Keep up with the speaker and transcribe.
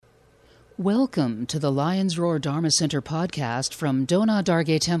Welcome to the Lion's Roar Dharma Center podcast from Dona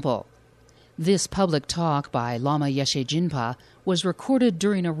Dargay Temple. This public talk by Lama Yeshe Jinpa was recorded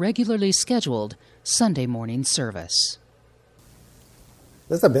during a regularly scheduled Sunday morning service.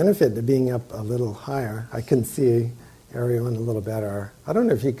 There's a benefit to being up a little higher. I can see everyone a little better. I don't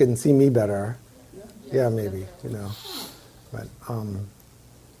know if you can see me better. Yeah, maybe, But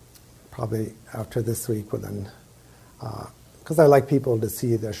probably after this week, well then, because I like people to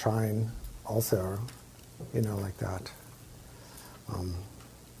see the shrine also, like that.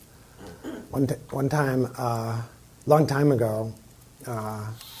 One time, long time ago,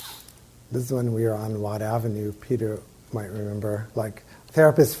 this is when we were on Watt Avenue, Peter might remember, like a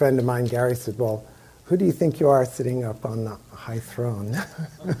therapist friend of mine, Gary, said, well, who do you think you are sitting up on the high throne?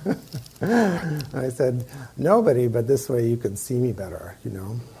 I said, nobody, but this way you can see me better,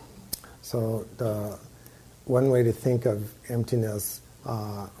 So the one way to think of emptiness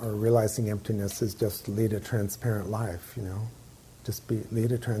or realizing emptiness is just lead a transparent life, Just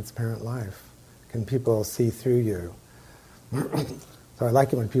lead a transparent life. Can people see through you? So I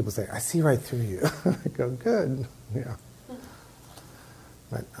like it when people say, I see right through you. I go, good, yeah.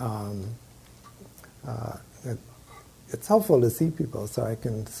 But it's helpful to see people, so I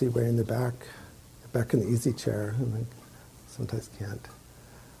can see way in the back in the easy chair, and I sometimes can't,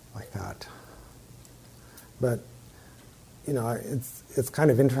 like that. But it's kind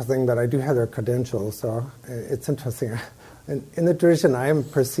of interesting, but I do have their credentials, so it's interesting. In the tradition, I am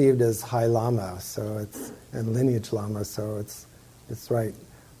perceived as high lama, and lineage lama, so it's right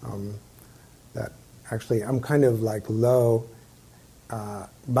that actually I'm kind of like low.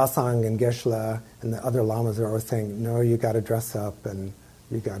 Basang and Geshe and the other lamas are always saying, no, you got to dress up and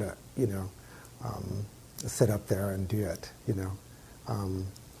you got to, sit up there and do it,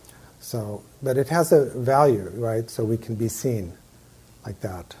 but it has a value, right? So we can be seen like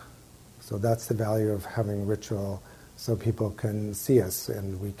that. So that's the value of having ritual, so people can see us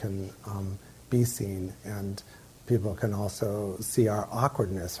and we can be seen, and people can also see our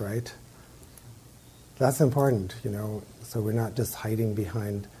awkwardness, right? That's important, so we're not just hiding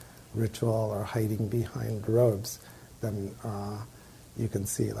behind ritual or hiding behind robes. Then you can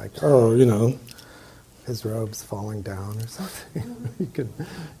see like, his robe's falling down or something.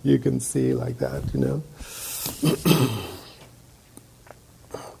 you can see like that,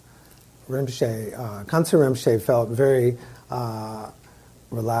 Rinpoche, Khangser Rinpoche felt very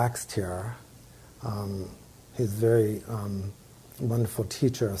relaxed here. He's a very wonderful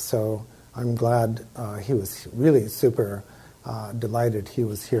teacher, so I'm glad he was really super delighted he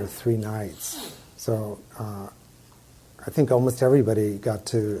was here 3 nights. So I think almost everybody got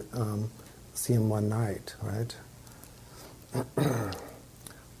to see him one night, right?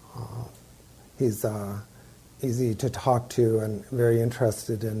 He's easy to talk to and very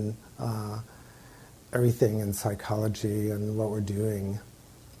interested in everything in psychology and what we're doing.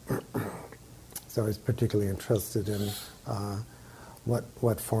 So he's particularly interested in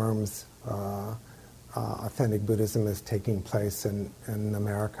what forms authentic Buddhism is taking place in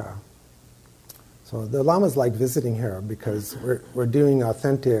America. So the Lamas like visiting here because we're doing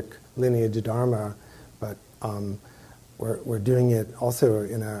authentic lineage Dharma, but we're doing it also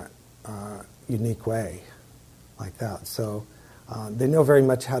in a unique way, like that. So they know very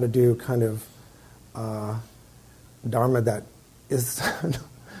much how to do kind of Dharma that is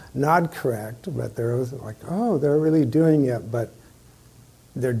not correct, but they're always like, oh, they're really doing it, but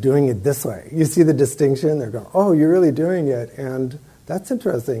they're doing it this way. You see the distinction? They're going, oh, you're really doing it, and that's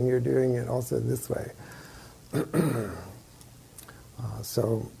interesting. You're doing it also this way.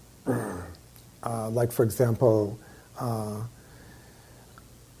 Like for example,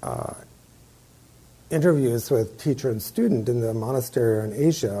 interviews with teacher and student in the monastery in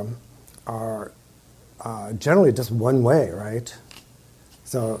Asia are generally just one way, right?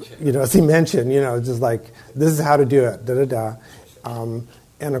 So, as he mentioned, just like, this is how to do it, da-da-da.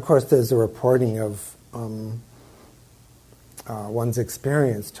 And of course, there's a reporting of one's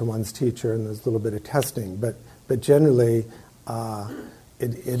experience to one's teacher, and there's a little bit of testing. But generally,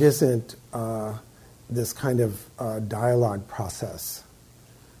 it isn't this kind of dialogue process.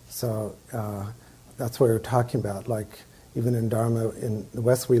 So that's what we're talking about. Like, even in Dharma, in the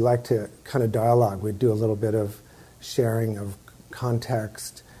West, we like to kind of dialogue. We do a little bit of sharing of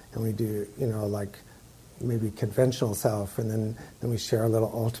context, and we do, like, maybe conventional self, and then we share a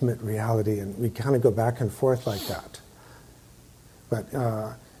little ultimate reality, and we kind of go back and forth like that. But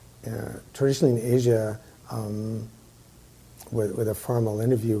traditionally in Asia, with a formal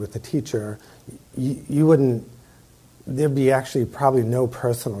interview with the teacher, you wouldn't, there'd be actually probably no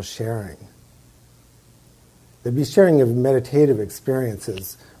personal sharing. There'd be sharing of meditative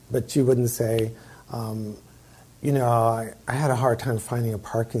experiences, but you wouldn't say, I had a hard time finding a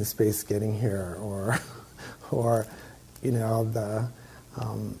parking space getting here, or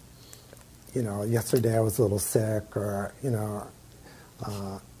yesterday I was a little sick, or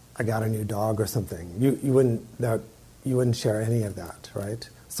I got a new dog or something. You wouldn't share any of that, right?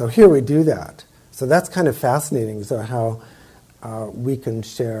 So here we do that. So that's kind of fascinating. So how we can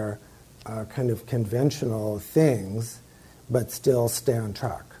share kind of conventional things, but still stay on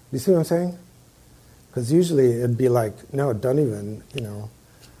track. You see what I'm saying? Because usually it'd be like, no, don't even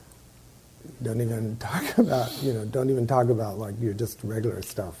talk about like your just regular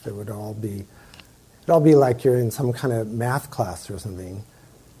stuff. It'd all be like you're in some kind of math class or something.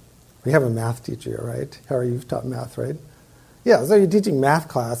 We have a math teacher, right? Harry, you've taught math, right? Yeah, so you're teaching math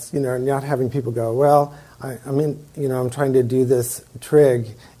class, and you're not having people go, well, I'm trying to do this trig,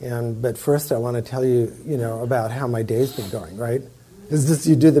 but first I want to tell you, about how my day's been going, right? It's just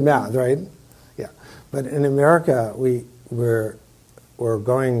you do the math, right? Yeah. But in America, we're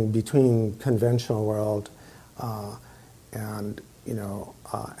going between conventional world and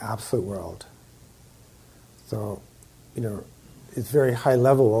absolute world. So, it's very high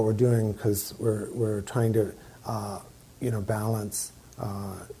level what we're doing because we're trying to balance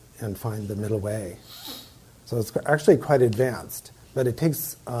and find the middle way. So it's actually quite advanced, but it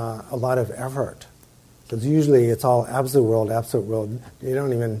takes a lot of effort because usually it's all absolute world. You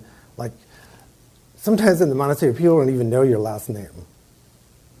don't even sometimes in the monastery people don't even know your last name.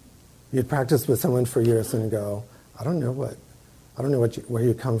 You'd practice with someone for years and go, I don't know where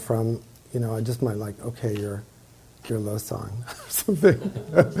you come from. I just might okay, you're Losang or something,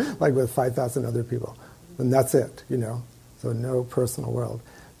 like with 5,000 other people. And that's it, So no personal world.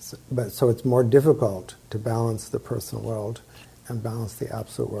 So it's more difficult to balance the personal world and balance the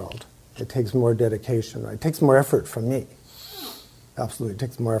absolute world. It takes more dedication, right? It takes more effort from me. Absolutely, it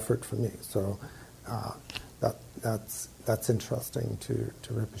takes more effort from me. So that's interesting to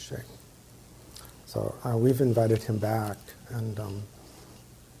Rinpoche. So we've invited him back, and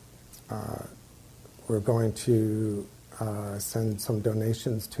we're going to send some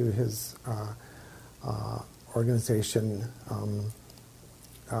donations to his organization,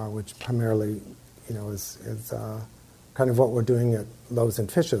 which primarily, is kind of what we're doing at Loaves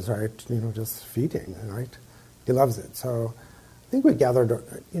and Fishes, right? Just feeding, right? He loves it. So I think we gathered,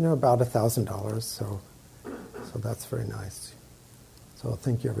 about $1,000. So that's very nice. So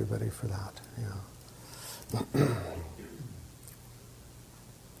thank you everybody for that. Yeah.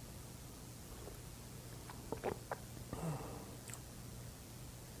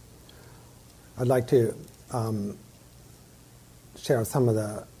 I'd like to share some of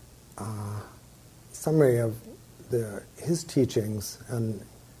the summary of his teachings and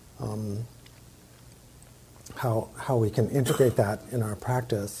how we can integrate that in our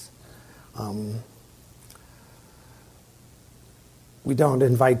practice. We don't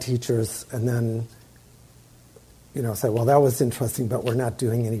invite teachers and then say, well, that was interesting, but we're not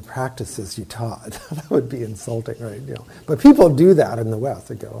doing any practices you taught. That would be insulting, right? But people do that in the West.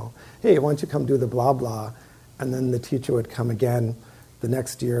 They go, hey, why don't you come do the blah, blah? And then the teacher would come again the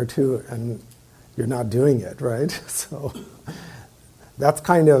next year or two, and you're not doing it, right? So that's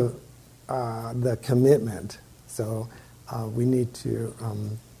kind of the commitment. So we need to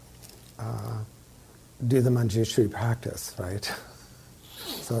do the Manjushri practice, right?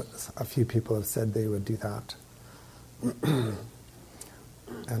 So a few people have said they would do that.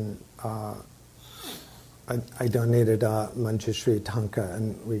 And I donated Manjushri Tanka,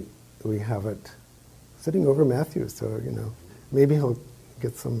 and we have it sitting over Matthew, so maybe he'll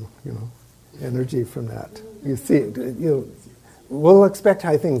get some energy from that. You see, we'll expect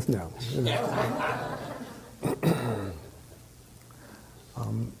high things now.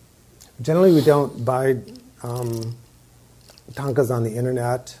 Generally, we don't buy tankas on the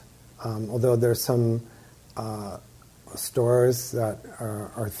internet, although there's some stores that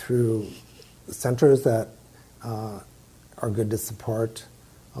are through centers that are good to support.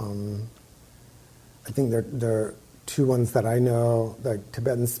 I think there are two ones that I know, like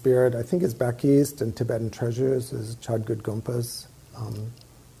Tibetan Spirit, I think is back east, and Tibetan Treasures is Chadgud Gompa's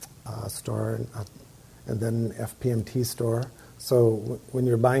store, and then FPMT store. So when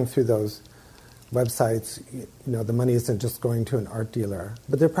you're buying through those websites, the money isn't just going to an art dealer,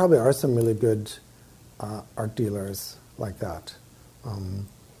 but there probably are some really good art dealers like that.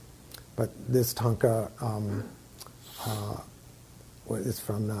 But this tanka is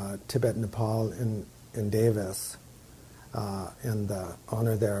from Tibet, Nepal, in Davis, and the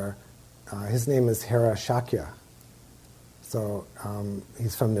owner there, his name is Hera Shakya. So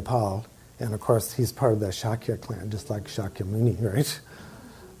he's from Nepal, and of course he's part of the Shakya clan, just like Shakyamuni, right?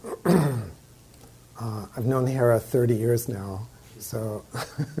 I've known Hera 30 years now, so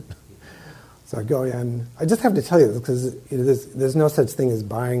so I go in. I just have to tell you, because there's no such thing as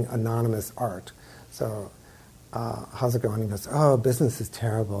buying anonymous art. So, how's it going? He goes, oh, business is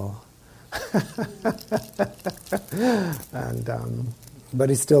terrible. And but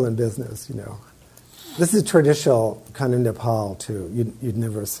he's still in business, you know. This is traditional kind of Nepal too. You'd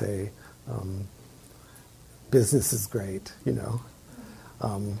never say business is great, you know.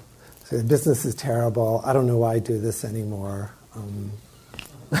 So business is terrible. I don't know why I do this anymore.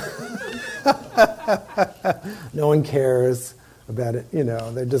 No one cares about it, you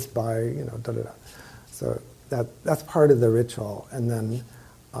know. They just buy, you know, da da da. So that's part of the ritual, and then,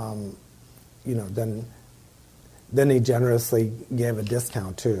 you know, then he generously gave a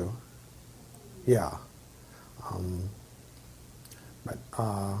discount too. Yeah. But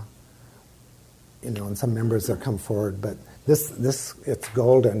you know, and some members have come forward, but this it's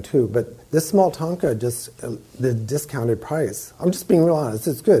golden too. But this small tanka, just the discounted price. I'm just being real honest.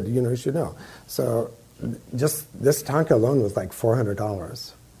 It's good. You know, you should know. So just this tanka alone was like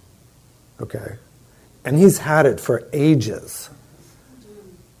 $400. Okay, and he's had it for ages.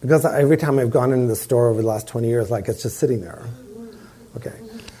 Because every time I've gone into the store over the last 20 years, like it's just sitting there. Okay,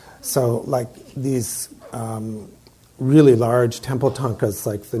 so like these really large temple tankas,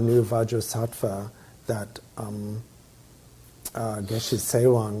 like the new Vajrasattva that Geshe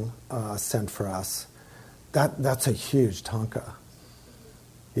Sewang sent for us, that's a huge tanka.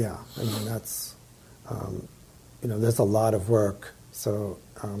 Yeah, I mean that's you know, there's a lot of work. So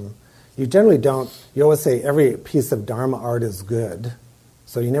you generally don't. You always say every piece of Dharma art is good.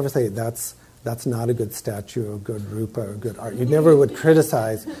 So you never say that's not a good statue, a good rupa, a good art. You never would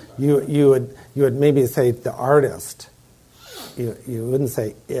criticize. You would maybe say the artist. You wouldn't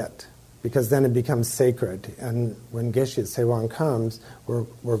say it, because then it becomes sacred. And when Geshe Sewang comes,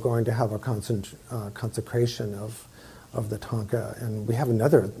 we're going to have a consecration of the tanka, and we have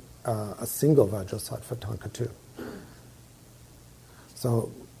another a single Vajrasattva tanka too. So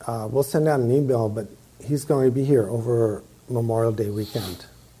we'll send out an email, but he's going to be here over Memorial Day weekend,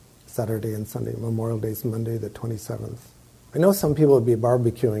 Saturday and Sunday. Memorial Day is Monday the 27th. I know some people will be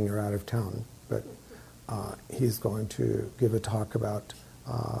barbecuing or out of town, but he's going to give a talk about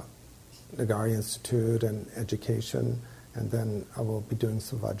Nagari Institute and education, and then I will be doing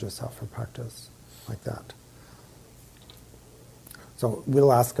some Vajrasattva practice like that. So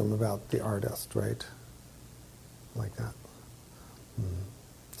we'll ask him about the artist, right? Like that.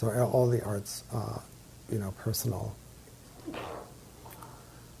 So all the art's, you know, personal.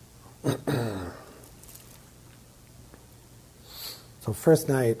 So first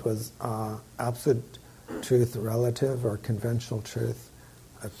night was absolute truth relative or conventional truth,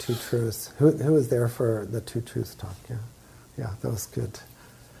 two truths. Who was there for the two truths talk? Yeah, that was good.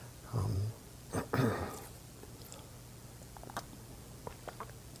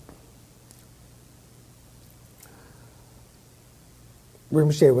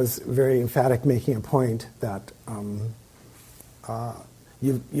 Rinpoche was very emphatic, making a point that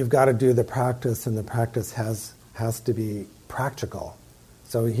you've got to do the practice, and the practice has to be practical.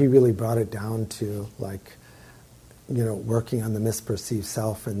 So he really brought it down to, like, you know, working on the misperceived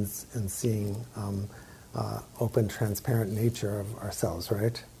self and seeing open, transparent nature of ourselves,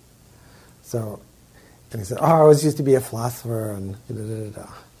 right? So, and he said, "Oh, I always used to be a philosopher," and da da da.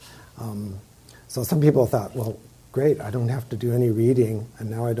 So some people thought, well, great, I don't have to do any reading, and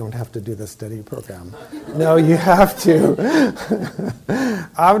now I don't have to do the study program. No, you have to.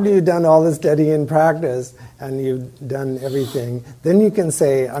 After you've done all the study and practice, and you've done everything, then you can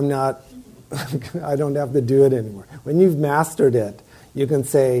say, I don't have to do it anymore. When you've mastered it, you can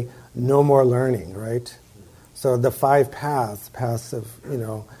say, no more learning, right? So the 5 paths of, you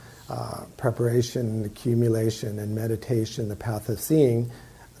know, preparation, accumulation, and meditation, the path of seeing,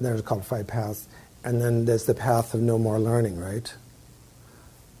 they're called 5 paths. And then there's the path of no more learning, right?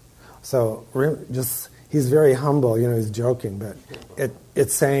 So he's very humble, you know, he's joking, but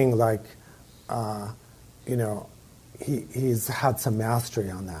it's saying, like, you know, he's had some mastery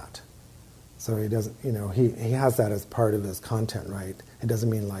on that. So he doesn't, you know, he has that as part of his content, right? It doesn't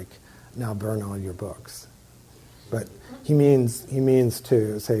mean, like, now burn all your books. But he means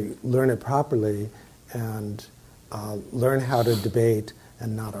to say, learn it properly and learn how to debate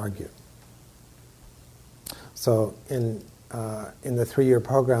and not argue. So in the 3-year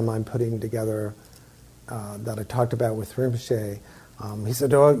program I'm putting together that I talked about with Rinpoche, he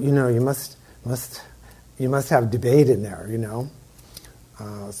said, "Oh, you know, you must have debate in there, you know."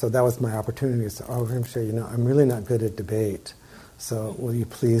 So that was my opportunity to say, "Oh, Rinpoche, you know, I'm really not good at debate. So will you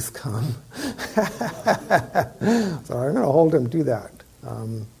please come?" So I'm going to hold him to that.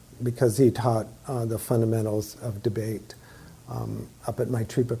 because he taught the fundamentals of debate up at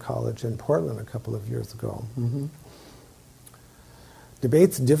Maitripa College in Portland a couple of years ago. Mm-hmm.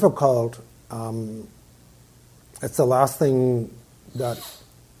 Debate's difficult. It's the last thing that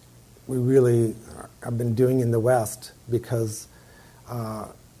we really have been doing in the West, because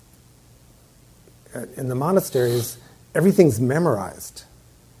in the monasteries, everything's memorized.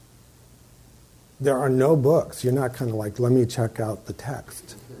 There are no books. You're not kind of like, let me check out the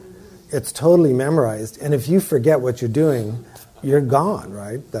text. It's totally memorized. And if you forget what you're doing, you're gone,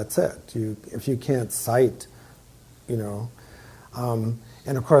 right? That's it. If you can't cite, and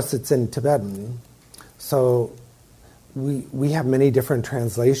of course it's in Tibetan. So we have many different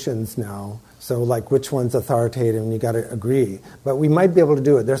translations now. So like which one's authoritative, and you got to agree. But we might be able to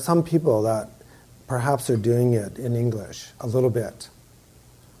do it. There's some people that perhaps are doing it in English a little bit.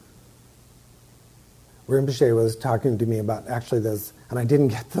 Rinpoche was talking to me about actually this, and I didn't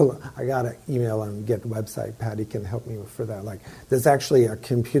get I got an email and get website. Patty can help me for that. Like, there's actually a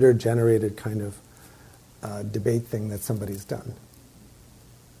computer-generated kind of debate thing that somebody's done.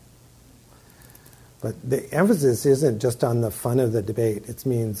 But the emphasis isn't just on the fun of the debate.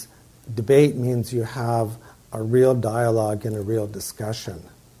 Debate means you have a real dialogue and a real discussion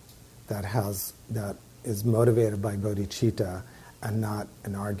that is motivated by bodhicitta and not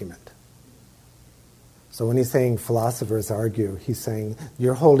an argument. So when he's saying philosophers argue, he's saying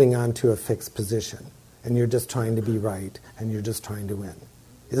you're holding on to a fixed position and you're just trying to be right and you're just trying to win.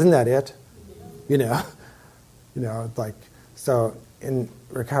 Isn't that it? Like, so in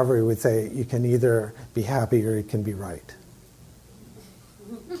recovery we'd say you can either be happy or you can be right.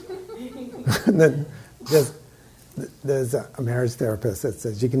 And then there's a marriage therapist that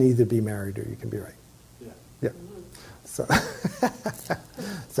says you can either be married or you can be right. Yeah.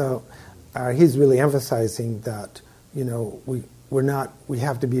 So he's really emphasizing that we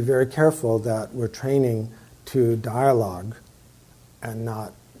have to be very careful that we're training to dialogue and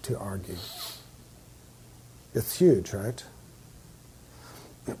not to argue. It's huge, right?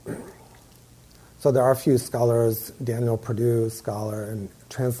 So there are a few scholars, Daniel Perdue, scholar, and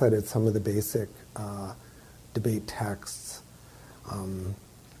translated some of the basic debate texts.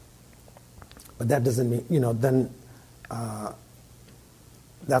 But that doesn't mean, then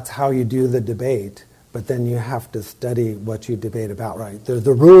that's how you do the debate, but then you have to study what you debate about, right?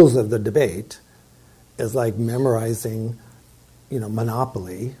 The rules of the debate is like memorizing,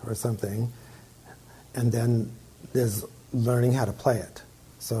 Monopoly or something, and then there's learning how to play it.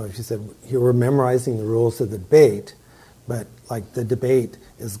 So if you said, here we're memorizing the rules of the debate, but like the debate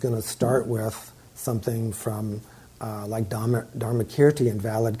is going to start with something from like Dharmakirti and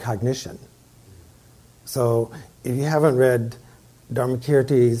valid cognition. So if you haven't read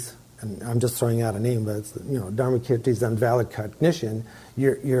Dharmakirti's, and I'm just throwing out a name, but it's, Dharmakirti's on valid cognition,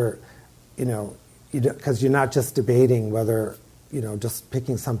 you're because you're not just debating whether, just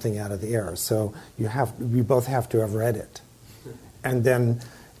picking something out of the air. So we both have to have read it. And then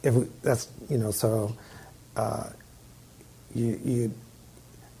you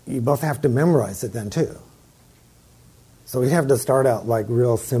both have to memorize it then too. So we have to start out like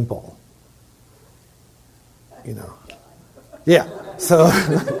real simple. Yeah. So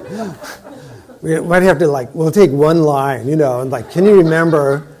we might have to we'll take one line, and can you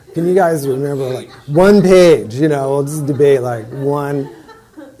guys remember like one page, we'll just debate like one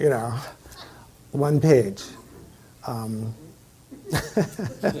page.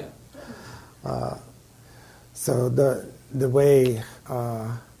 So the way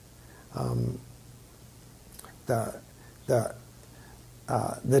the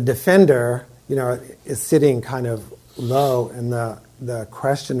defender, is sitting kind of low, and the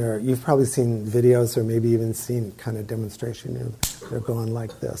questioner, you've probably seen videos or maybe even seen kind of demonstration. They're going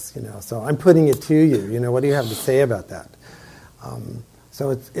like this, So I'm putting it to you. What do you have to say about that? So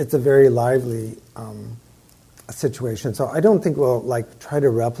it's a very lively situation. So I don't think we'll try to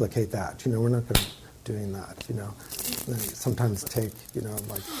replicate that. We're not going to doing that. Sometimes take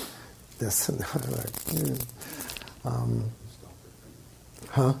this and that.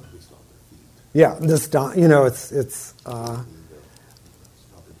 Yeah, this it's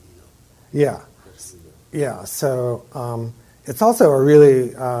yeah. So it's also a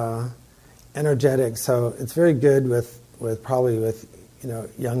really energetic. So it's very good with probably with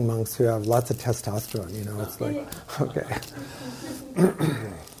young monks who have lots of testosterone. It's like okay.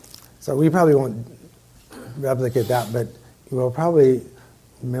 So we probably won't replicate that, but we'll probably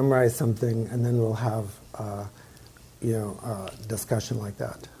memorize something, and then we'll have a discussion like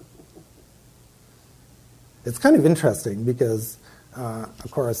that. It's kind of interesting because,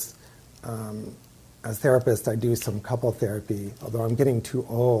 of course, as therapist, I do some couple therapy, although I'm getting too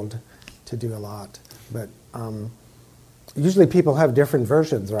old to do a lot. But usually people have different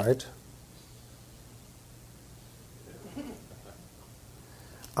versions, right?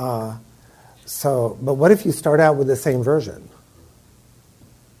 But what if you start out with the same version?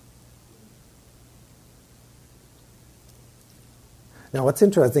 Now, what's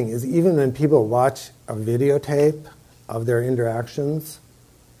interesting is even when people watch a videotape of their interactions,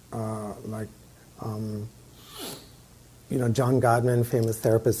 John Gottman, famous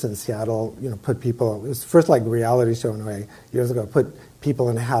therapist in Seattle, put people, it was first like a reality show in a way, years ago, put people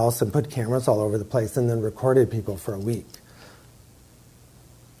in a house and put cameras all over the place and then recorded people for a week.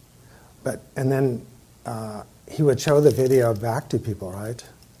 And then he would show the video back to people, right?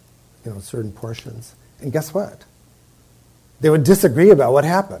 Certain portions. And guess what? They would disagree about what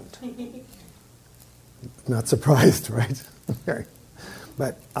happened. Not surprised, right?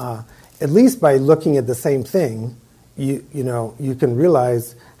 But at least by looking at the same thing, you can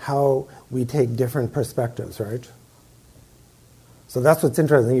realize how we take different perspectives, right? So that's what's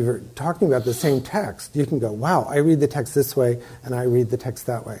interesting. If you're talking about the same text, you can go, wow, I read the text this way and I read the text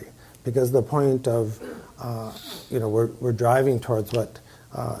that way. Because the point of, we're driving towards what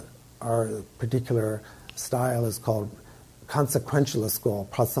our particular style is called consequentialist school,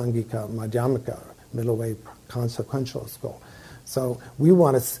 prasangika madhyamika, middle way consequentialist school. So we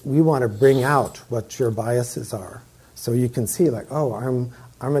want to bring out what your biases are, so you can see like, oh,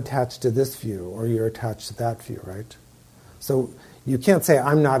 I'm attached to this view, or you're attached to that view, right? So you can't say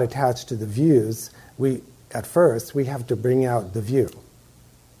I'm not attached to the views. At first we have to bring out the view.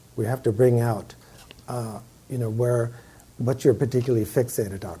 We have to bring out, what you're particularly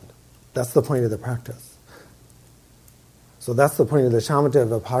fixated on. That's the point of the practice. So that's the point of the shamatha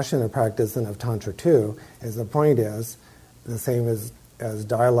vipassana practice and of Tantra too, is the point is the same as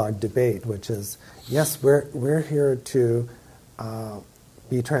dialogue debate, which is, yes, we're here to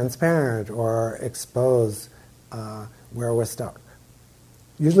be transparent or expose where we're stuck.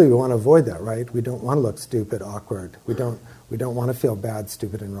 Usually we want to avoid that, right? We don't want to look stupid, awkward. We don't want to feel bad,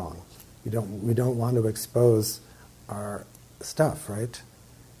 stupid, and wrong. We don't want to expose our stuff, right?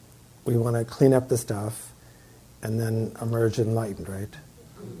 We want to clean up the stuff and then emerge enlightened, right?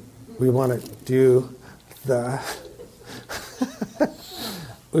 We want to do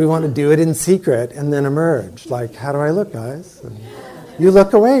we want to do it in secret and then emerge. Like, how do I look, guys? And you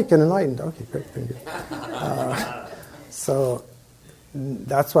look awake and enlightened. Okay, great, thank you. So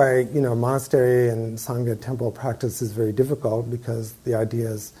that's why, monastery and Sangha temple practice is very difficult, because the idea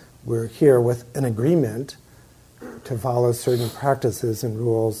is we're here with an agreement to follow certain practices and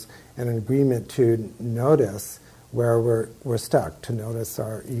rules, and an agreement to notice where we're stuck, to notice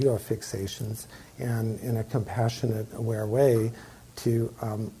our ego fixations, and in a compassionate, aware way to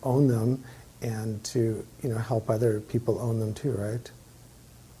own them, and to help other people own them too, right?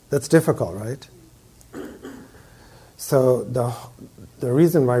 That's difficult, right? So the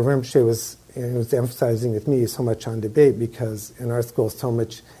reason why Rinpoche was emphasizing with me so much on debate, because in our school so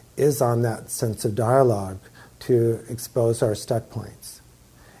much is on that sense of dialogue, to expose our stuck points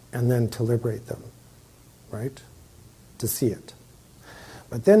and then to liberate them, right? To see it.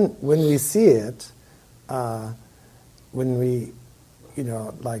 But then when we see it, when we,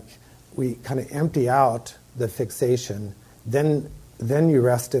 we kind of empty out the fixation, then you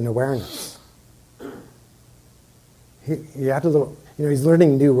rest in awareness. He had a little, he's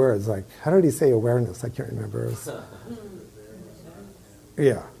learning new words. Like, how did he say awareness? I can't remember.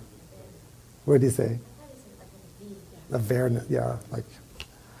 Yeah. What did he say? Awareness. Yeah.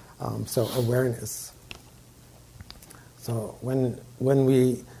 So awareness. So when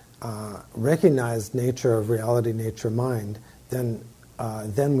we recognize nature of reality, nature mind, then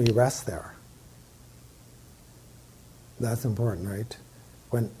we rest there. That's important, right?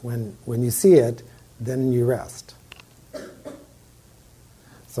 When you see it, then you rest.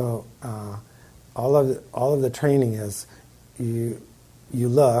 So all of the training is you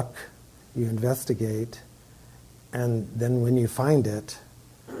look, you investigate, and then when you find it,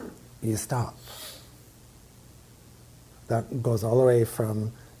 you stop. That goes all the way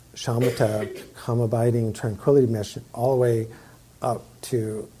from shamatha, calm abiding, tranquility mission, all the way up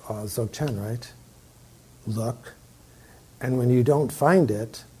to Dzogchen, right? Look, and when you don't find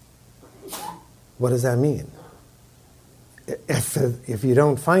it, what does that mean? If you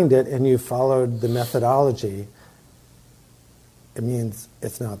don't find it and you followed the methodology, it means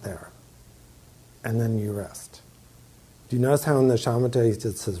it's not there. And then you rest. Do you notice how in the shamatha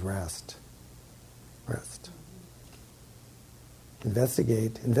it says rest? Rest.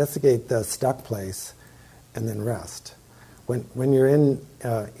 Investigate the stuck place, and then rest. When you're in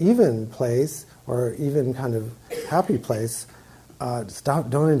even place, or even kind of happy place,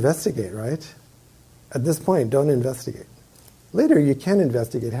 don't investigate, right? At this point, don't investigate. Later, you can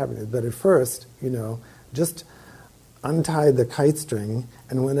investigate happiness, but at first, just untie the kite string,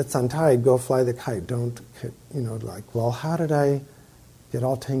 and when it's untied, go fly the kite. Don't, well, how did I get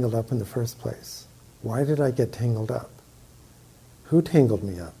all tangled up in the first place? Why did I get tangled up? Who tangled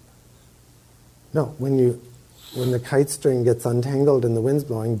me up? No, when the kite string gets untangled and the wind's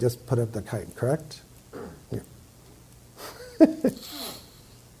blowing, just put up the kite, correct? Yeah.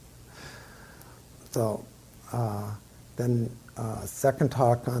 So, then second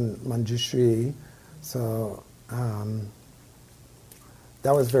talk on Manjushri. So,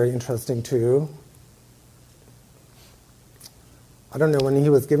 that was very interesting too. I don't know, when he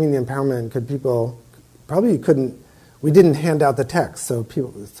was giving the empowerment, probably couldn't, we didn't hand out the text, so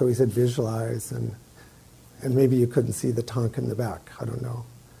he said visualize, and maybe you couldn't see the tonk in the back, I don't know.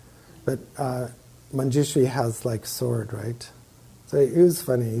 But Manjushri has like sword, right? So it was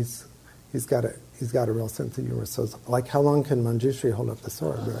funny, he's got a real sense of humor. So like, how long can Manjushri hold up the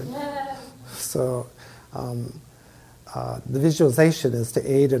sword, right? So the visualization is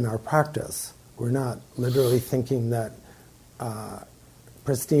to aid in our practice. We're not literally thinking that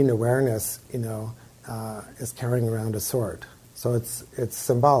pristine awareness, is carrying around a sword. So it's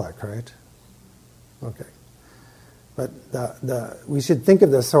symbolic, right? Okay. But we should think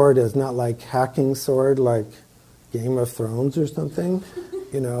of the sword as not like hacking sword, like Game of Thrones or something.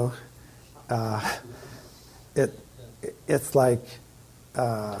 It's like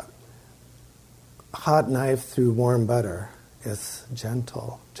hot knife through warm butter. It's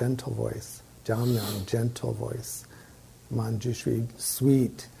gentle voice. Jamyang, gentle voice. Manjushri,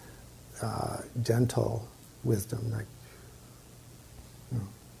 sweet, gentle wisdom.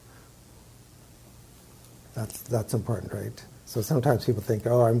 That's important, right? So sometimes people think,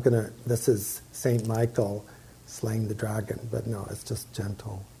 this is Saint Michael slaying the dragon, but no, it's just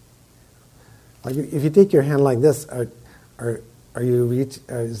gentle. Like if you take your hand like this,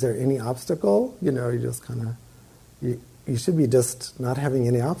 is there any obstacle? You just kind of, you should be just not having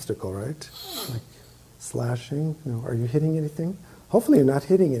any obstacle, right? Like slashing, are you hitting anything? Hopefully you're not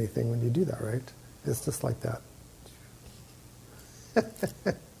hitting anything when you do that, right? It's just like that.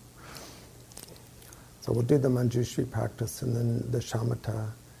 So we'll do the Manjushri practice, and then the Shamatha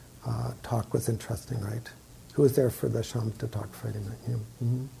talk was interesting, right? Who was there for the Shamatha talk Friday night?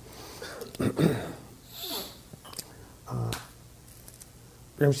 Mm-hmm.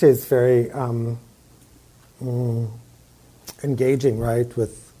 Rinpoche is very engaging, right,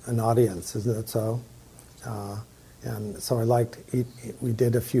 with an audience, isn't it so? And so I liked, we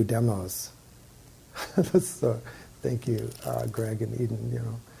did a few demos. So thank you, Greg and Eden,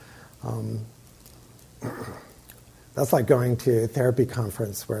 That's like going to a therapy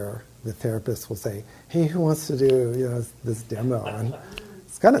conference where the therapist will say, hey, who wants to do this demo? And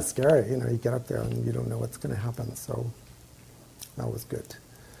it's kind of scary, you get up there and you don't know what's going to happen. So that was good.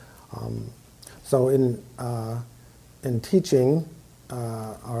 So in teaching,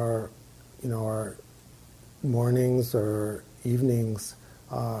 our mornings or evenings,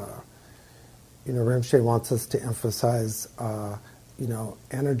 Rinpoche wants us to emphasize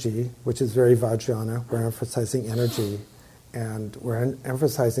energy, which is very Vajrayana. We're emphasizing energy, and we're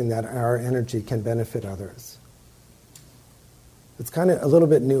emphasizing that our energy can benefit others. It's kind of a little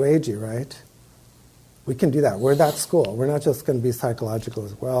bit New Agey, right? We can do that. We're that school. We're not just going to be psychological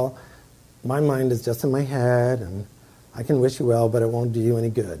as well. My mind is just in my head, and I can wish you well, but it won't do you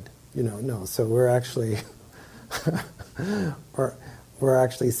any good. No. So we're actually we're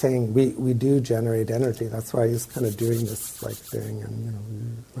actually saying we do generate energy. That's why he's kind of doing this like thing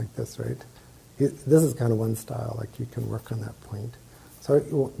and like this, right? This is kind of one style. Like you can work on that point. So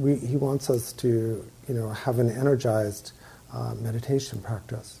he wants us to have an energized meditation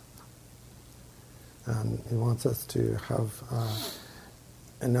practice. He wants us to have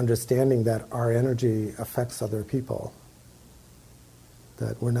an understanding that our energy affects other people.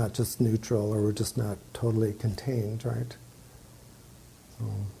 That we're not just neutral, or we're just not totally contained, right? So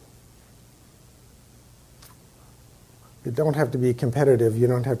you don't have to be competitive. You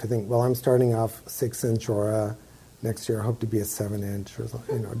don't have to think, well, I'm starting off 6-inch aura. Next year I hope to be a 7-inch or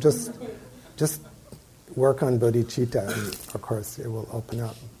something. Just work on bodhicitta, and of course it will open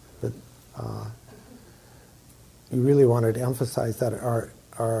up. But you really wanted to emphasize that our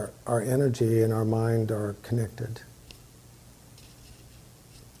energy and our mind are connected.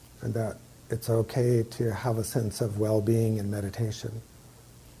 And that it's okay to have a sense of well-being in meditation.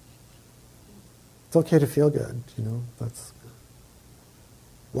 It's okay to feel good, That's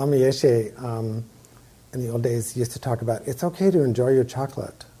Lama Yeshe, in the old days, used to talk about it's okay to enjoy your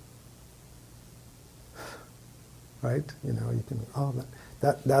chocolate. right? You know, you can,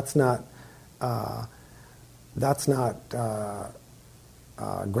 that's not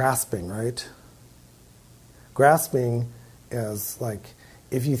grasping, right? Grasping is like,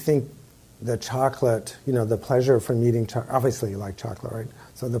 if you think the chocolate, you know, the pleasure from eating chocolate, obviously you like chocolate, right?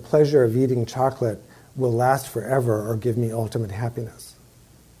 So the pleasure of eating chocolate will last forever or give me ultimate happiness.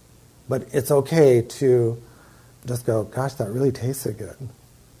 But it's okay to just go, gosh, that really tasted good.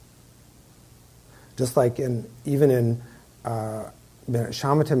 Just like even in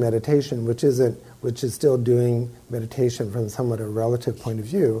shamatha meditation, which is still doing meditation from somewhat a relative point of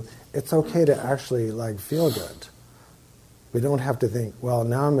view, it's okay to actually like feel good. We don't have to think, well,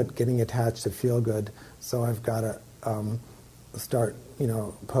 now I'm getting attached to feel good, so I've got to start, you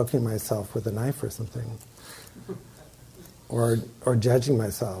know, poking myself with a knife or something, or judging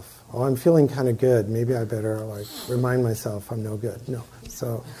myself. Oh, I'm feeling kind of good. Maybe I better like remind myself I'm no good. No.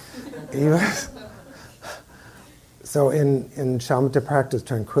 So, so in shamatha practice,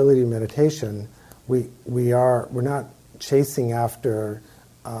 tranquility meditation, we're not chasing after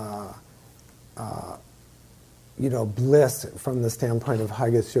bliss from the standpoint of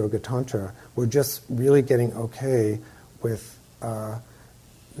Haggis Yoga Tantra. We're just really getting okay with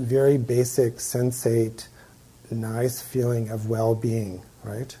very basic, sensate, nice feeling of well-being,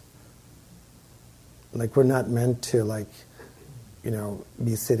 right? Like we're not meant to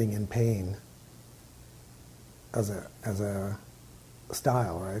be sitting in pain as a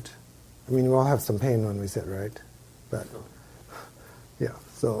style, right? I mean, we all have some pain when we sit, right? But yeah,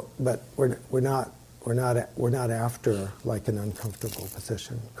 so but we're not after like an uncomfortable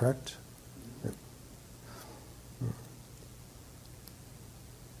position, correct? Yeah.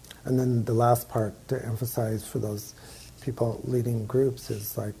 And then the last part to emphasize for those people leading groups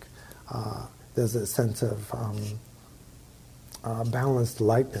is like there's a sense of balanced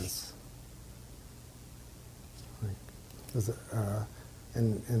lightness.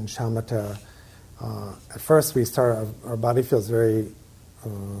 In shamatha, at first we start, our body feels very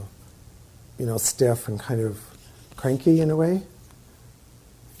stiff and kind of cranky in a way.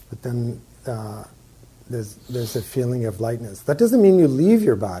 But then there's a feeling of lightness. That doesn't mean you leave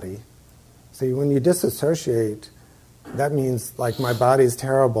your body. See, when you disassociate, that means like my body's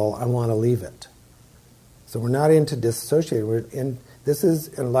terrible, I want to leave it. So we're not into disassociating. This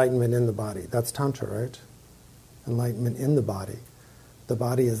is enlightenment in the body. That's Tantra, right? Enlightenment in the body. The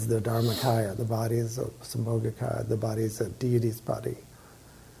body is the Dharmakaya. The body is a Sambhogakaya. The body is a deity's body.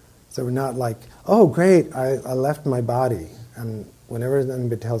 So we're not like, oh, great, I left my body. And whenever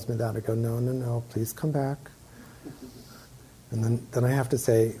anybody tells me that, I go, no, please come back. And then I have to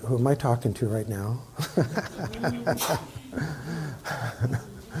say, who am I talking to right now? I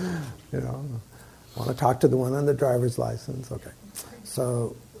want to talk to the one on the driver's license. Okay.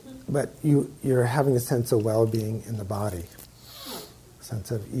 So, but you're having a sense of well-being in the body, a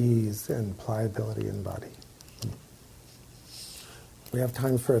sense of ease and pliability in the body. We have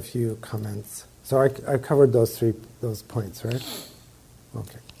time for a few comments. So I covered those points, right?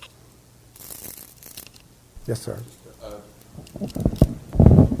 Okay. Yes, sir.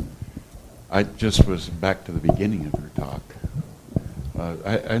 I just was back to the beginning of your talk.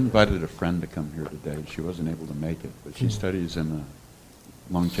 I invited a friend to come here today. She wasn't able to make it, but she studies in the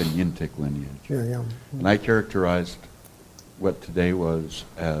Longchen Yintik lineage. Yeah. And I characterized what today was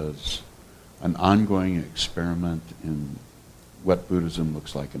as an ongoing experiment in what Buddhism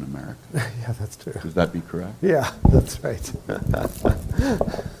looks like in America. Yeah, that's true. Would that be correct? Yeah, that's right.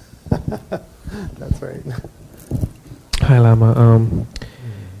 That's right. Hi, Lama.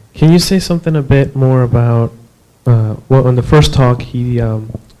 Can you say something a bit more about, on the first talk, he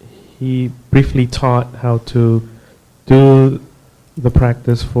briefly taught how to do the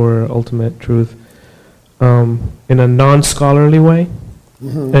practice for ultimate truth in a non-scholarly way.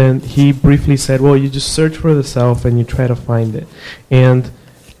 Mm-hmm. And he briefly said, well, you just search for the self and you try to find it. And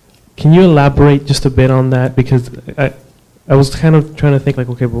can you elaborate just a bit on that? Because I was kind of trying to think like,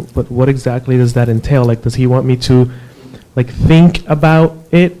 okay, but what exactly does that entail? Like, does he want me to like think about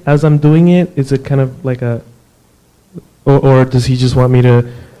it as I'm doing it? Is it kind of like or does he just want me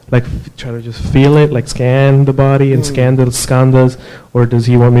to like try to just feel it, like scan the body and scan the skandhas? Or does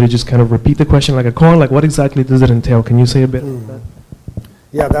he want me to just kind of repeat the question like a koan? Like, what exactly does it entail? Can you say a bit about that?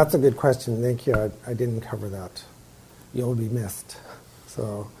 Yeah, that's a good question. Thank you. I didn't cover that. You'll be missed.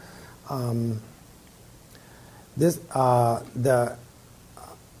 So, the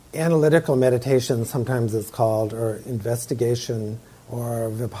analytical meditation, sometimes it's called, or investigation, or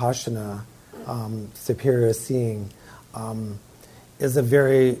vipassana, superior seeing, is a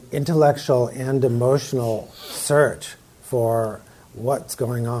very intellectual and emotional search for what's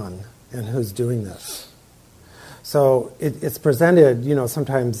going on and who's doing this. So it's presented,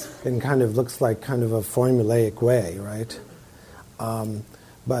 sometimes in kind of looks like kind of a formulaic way, right?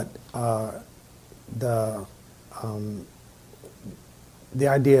 But the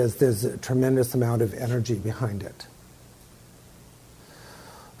idea is there's a tremendous amount of energy behind it.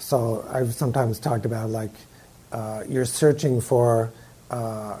 So I've sometimes talked about like you're searching for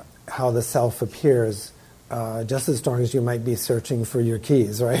how the self appears just as strong as you might be searching for your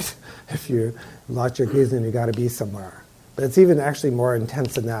keys, right? If you lost your keys, then you got to be somewhere. But it's even actually more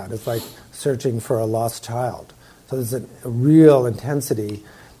intense than that. It's like searching for a lost child. So there's a real intensity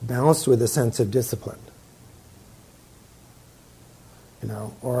balanced with a sense of discipline.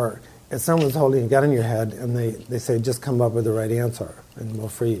 Or if someone's holding a gun in your head and they say, just come up with the right answer and we'll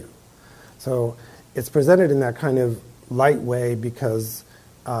free you. So it's presented in that kind of light way because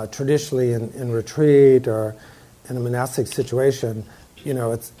traditionally in retreat or in a monastic situation,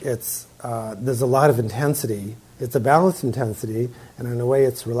 there's a lot of intensity. It's a balanced intensity, and in a way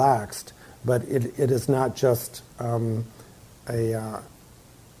it's relaxed, but it is not just a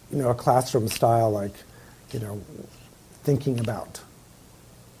classroom style like, thinking about.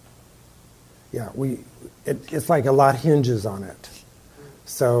 Yeah, it's like a lot hinges on it.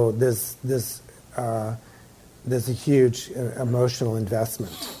 So there's a huge emotional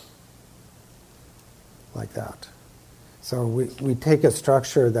investment like that. So we take a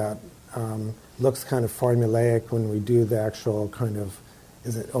structure that looks kind of formulaic when we do the actual kind of,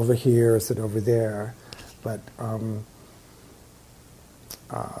 is it over here, is it over there? But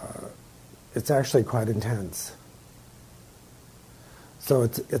it's actually quite intense. So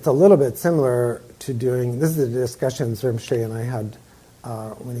it's a little bit similar to doing, this is the discussions Rinpoche and I had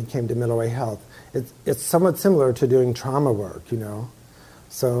when he came to Middle Way Health. It's somewhat similar to doing trauma work,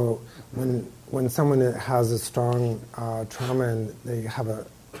 So when someone has a strong trauma and they have a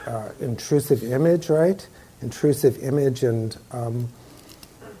intrusive image, right? Intrusive image and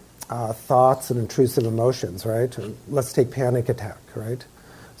thoughts and intrusive emotions, right? Let's take panic attack, right?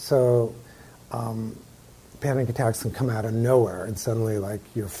 So panic attacks can come out of nowhere and suddenly like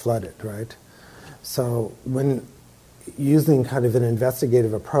you're flooded, right? So when using kind of an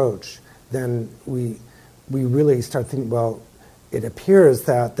investigative approach, then we really start thinking, well, it appears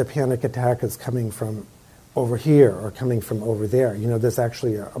that the panic attack is coming from over here or coming from over there. There's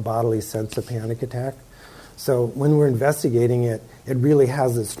actually a bodily sense of panic attack. So when we're investigating it, it really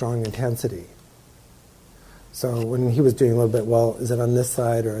has a strong intensity. So when he was doing a little bit, well, is it on this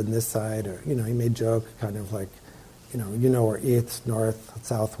side or on this side? Or, he made joke kind of like, where east, north,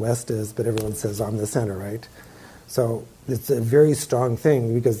 south, west is, but everyone says I'm the center, right? So it's a very strong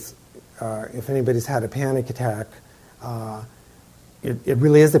thing because if anybody's had a panic attack, it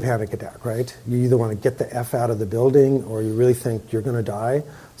really is a panic attack, right? You either want to get the F out of the building or you really think you're going to die.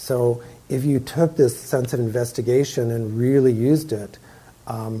 So if you took this sense of investigation and really used it,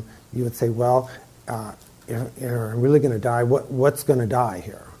 you would say, well, if I'm really going to die, what's going to die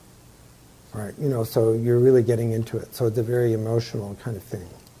here? Right? So you're really getting into it. So it's a very emotional kind of thing.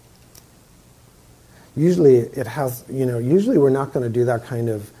 Usually it has, usually we're not going to do that kind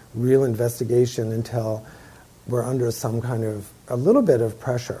of real investigation until we're under some kind of, a little bit of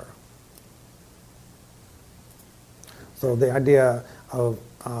pressure. So the idea of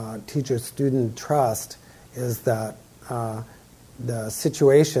teacher-student trust is that the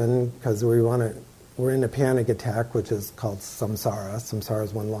situation, because we're in a panic attack, which is called samsara. Samsara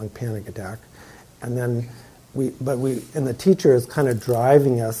is one long panic attack. And then and the teacher is kind of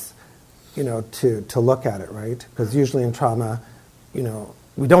driving us, to look at it, right? Because usually in trauma, we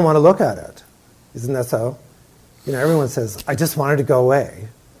don't want to look at it. Isn't that so? Everyone says, I just want it to go away,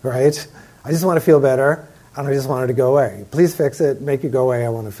 right? I just want to feel better, and I just want it to go away. Please fix it, make it go away, I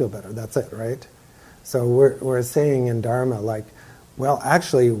want to feel better. That's it, right? So we're saying in Dharma, like, well,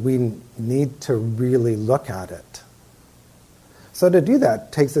 actually, we need to really look at it. So to do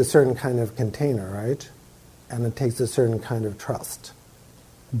that takes a certain kind of container, right? And it takes a certain kind of trust,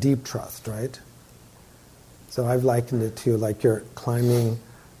 deep trust, right? So I've likened it to like you're climbing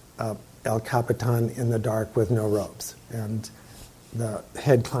El Capitan in the dark with no ropes. And the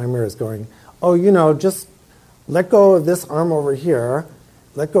head climber is going, oh, just let go of this arm over here,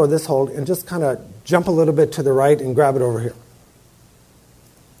 let go of this hold, and just kind of jump a little bit to the right and grab it over here.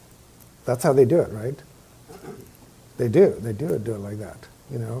 That's how they do it, right? They do it like that,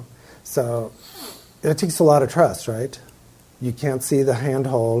 So it takes a lot of trust, right? You can't see the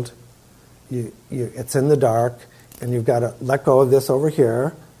handhold. It's in the dark, and you've got to let go of this over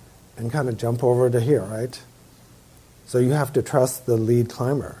here and kind of jump over to here, right? So you have to trust the lead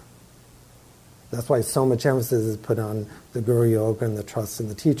climber. That's why so much emphasis is put on the Guru Yoga and the trust in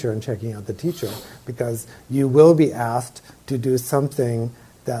the teacher and checking out the teacher, because you will be asked to do something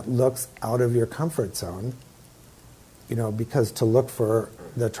that looks out of your comfort zone, because to look for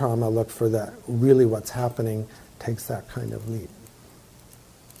the trauma, look for that really what's happening, takes that kind of leap.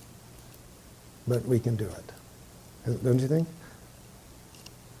 But we can do it. Don't you think?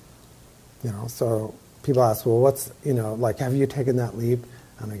 So people ask, well, what's, have you taken that leap?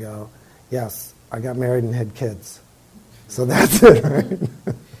 And I go, yes, I got married and had kids. So that's it, right?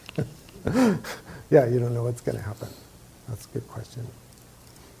 Yeah, you don't know what's going to happen. That's a good question.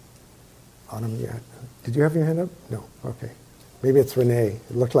 Autumn, did you have your hand up? No, okay. Maybe it's Renee.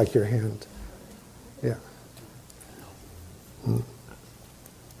 It looked like your hand. Yeah.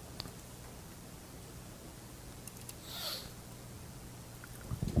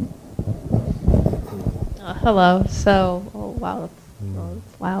 Hello. So, wow, that's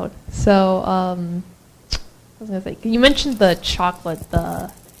loud. So, I was going to say, you mentioned the chocolate,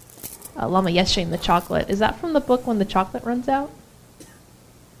 the Lama Yeshe and the chocolate. Is that from the book When the Chocolate Runs Out?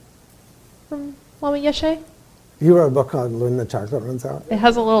 From Lama Yeshe? You wrote a book called When the Chocolate Runs Out? It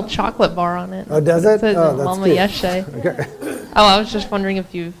has a little chocolate bar on it. Oh, does it? It says Oh, that's Lama cute. Yeshe. Okay. Oh, I was just wondering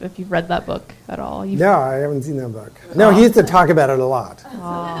if you've read that book at all. No, I haven't seen that book. No, he used to talk about it a lot.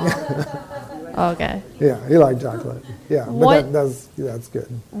 Okay. Yeah, he liked chocolate. Yeah, but that's good.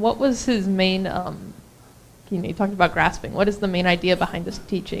 What was his main, you talked about grasping. What is the main idea behind this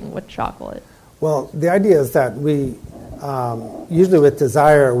teaching with chocolate? Well, the idea is that we, usually with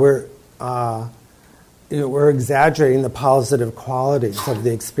desire, we're exaggerating the positive qualities of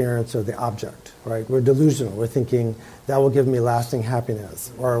the experience or the object, right? We're delusional. We're thinking that will give me lasting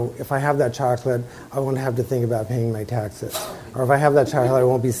happiness. Or if I have that chocolate, I won't have to think about paying my taxes. Or if I have that chocolate, I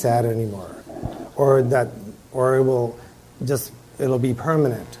won't be sad anymore. Or it'll be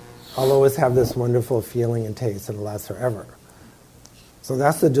permanent. I'll always have this wonderful feeling and taste, and it'll last forever. So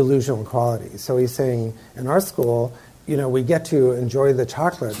that's the delusional quality. So he's saying, in our school, we get to enjoy the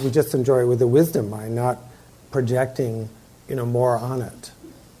chocolate. We just enjoy it with a wisdom mind, not projecting, more on it.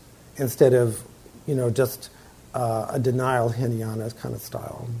 Instead of, just a denial Hinayana kind of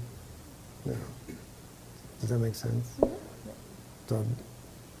style. Does that make sense? So,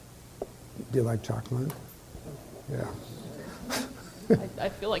 do you like chocolate? Yeah. I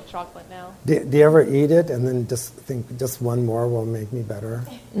feel like chocolate now. Do you ever eat it and then just think just one more will make me better?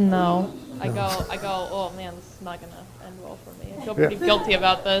 No. I go, oh man, this is not going to end well for me. I feel pretty guilty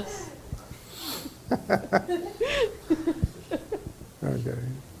about this. Okay.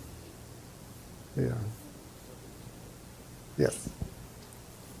 Yeah. Yes.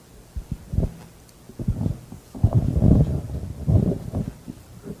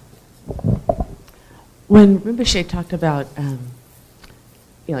 When Rinpoche talked about,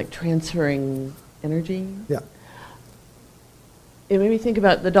 like transferring energy, Yeah. it made me think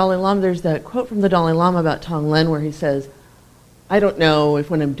about the Dalai Lama. There's that quote from the Dalai Lama about Tonglen where he says, I don't know if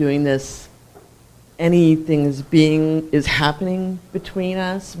when I'm doing this, anything is happening between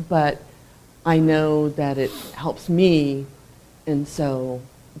us, but I know that it helps me, and so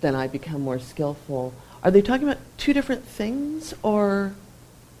then I become more skillful. Are they talking about two different things, or?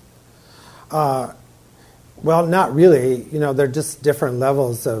 Well, not really. They're just different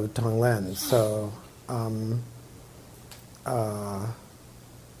levels of Tonglen. So, the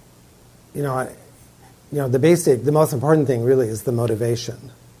most important thing really is the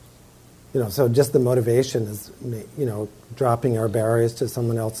motivation. So just the motivation is, dropping our barriers to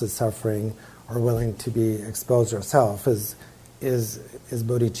someone else's suffering or willing to be exposed ourselves is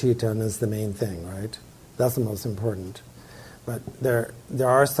bodhicitta and is the main thing, right? That's the most important. But there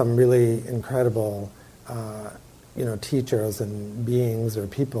are some really incredible teachers and beings or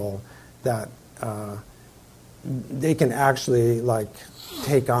people that they can actually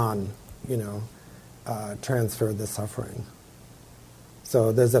take on, transfer the suffering.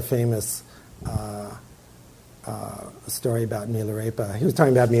 So there's a famous story about Milarepa. He was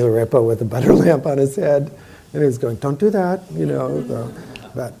talking about Milarepa with a butter lamp on his head, and he was going, "Don't do that," So,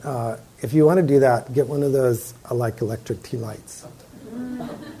 but if you want to do that, get one of those electric tea lights.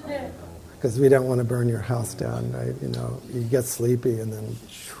 Because we don't want to burn your house down, right? You get sleepy and then,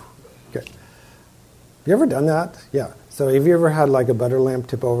 okay. Have you ever done that? Yeah. So have you ever had a butter lamp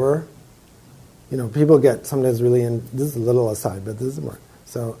tip over? People get sometimes really this is a little aside, but this is more.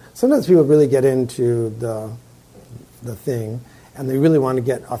 So sometimes people really get into the thing, and they really want to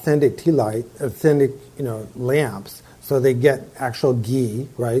get authentic tea light, authentic, lamps. So they get actual ghee,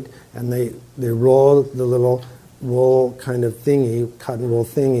 right? And they roll the little wool kind of thingy, cotton wool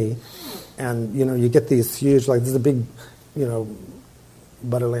thingy, and you get these huge, this is a big,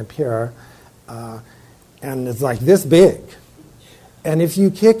 butter lamp here, and it's like this big. And if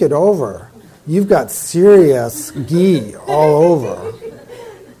you kick it over, you've got serious ghee all over.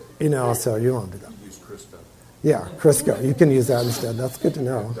 So you won't do that. Use Crisco. Yeah, Crisco. You can use that instead. That's good to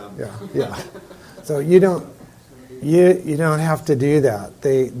know. Yeah. So you don't have to do that.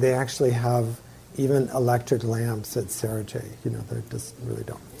 They actually have even electric lamps at Sergey. They just really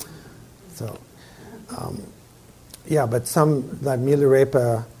don't. So, but like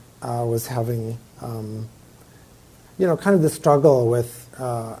Milarepa was having, kind of the struggle with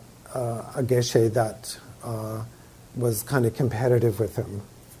a geshe that was kind of competitive with him.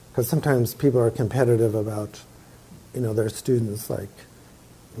 Because sometimes people are competitive about, their students, like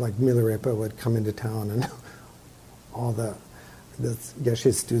Milarepa would come into town and all the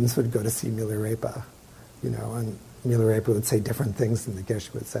geshe students would go to see Milarepa, and Milarepa would say different things than the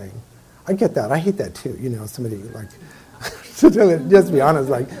geshe would say. I get that. I hate that too. Somebody like, just be honest,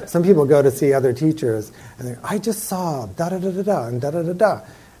 like some people go to see other teachers and I just saw da-da-da-da-da and da-da-da-da.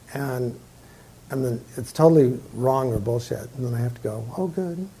 And then it's totally wrong or bullshit. And then I have to go, oh,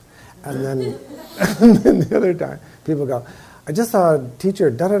 good. And then, and then the other time, people go, I just saw a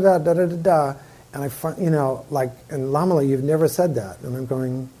teacher da-da-da, da-da-da-da. And and Lamala, you've never said that. And I'm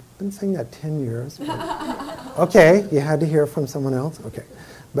going, I've been saying that 10 years. Okay, you had to hear from someone else? Okay.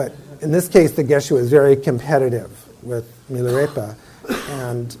 But in this case, the geshe was very competitive with Milarepa.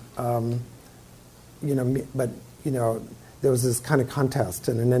 And, there was this kind of contest.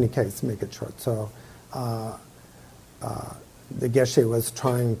 And in any case, make it short. So the geshe was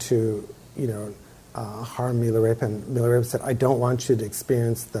trying to, harm Milarepa. And Milarepa said, I don't want you to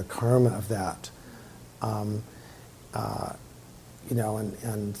experience the karma of that. And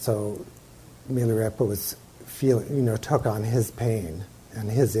so Milarepa was took on his pain and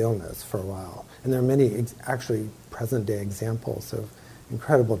his illness for a while. And there are many actually present-day examples of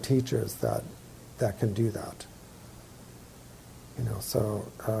incredible teachers that can do that. So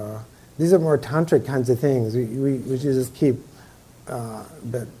these are more tantric kinds of things. We should just keep,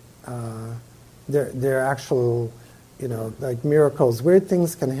 but they're actual, like miracles. Weird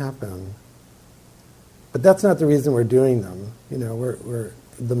things can happen. But that's not the reason we're doing them. We're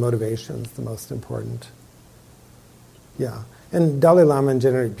the motivation's the most important. Yeah. And Dalai Lama, in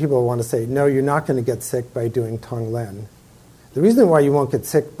general, people want to say, no, you're not going to get sick by doing Tonglen. The reason why you won't get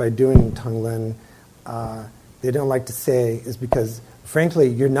sick by doing Tonglen, they don't like to say, is because, frankly,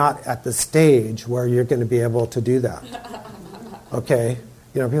 you're not at the stage where you're going to be able to do that. Okay?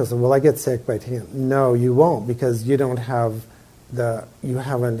 People say, well, I get sick by taking it. No, you won't, because you don't have you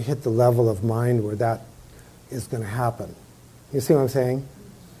haven't hit the level of mind where that is going to happen. You see what I'm saying?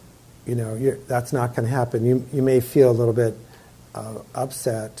 That's not going to happen. You may feel a little bit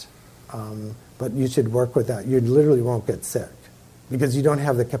upset, but you should work with that. You literally won't get sick because you don't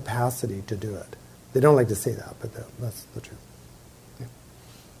have the capacity to do it. They don't like to say that, but that's the truth. Yeah.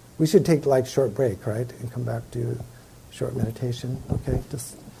 We should take like short break, right, and come back to short meditation. Okay,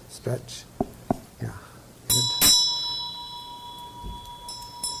 just stretch. Yeah. Good.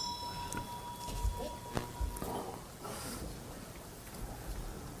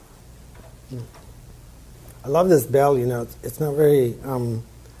 I love this bell. It's not very.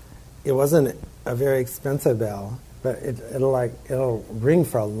 It wasn't a very expensive bell, but it'll ring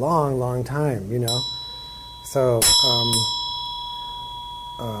for a long, long time. So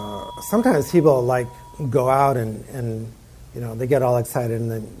sometimes people go out and they get all excited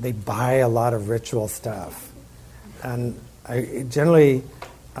and then they buy a lot of ritual stuff, and I generally,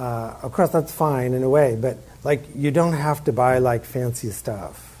 of course, that's fine in a way, but you don't have to buy fancy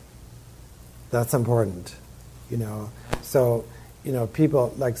stuff. That's important, So,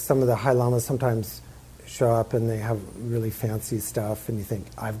 people, some of the High Lamas sometimes show up and they have really fancy stuff and you think,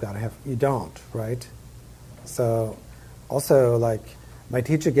 I've got to have, you don't, right? So, also, my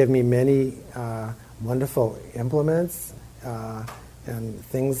teacher gave me many wonderful implements and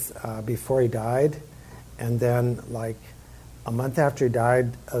things before he died. And then, a month after he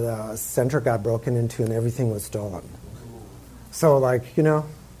died, the center got broken into and everything was stolen. So,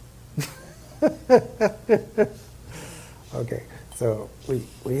 Okay, so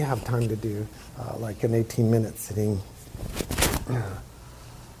we have time to do an 18-minute sitting.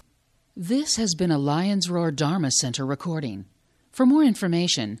 This has been a Lions Roar Dharma Center recording. For more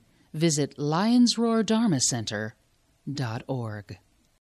information, visit lionsroardharmacenter.org.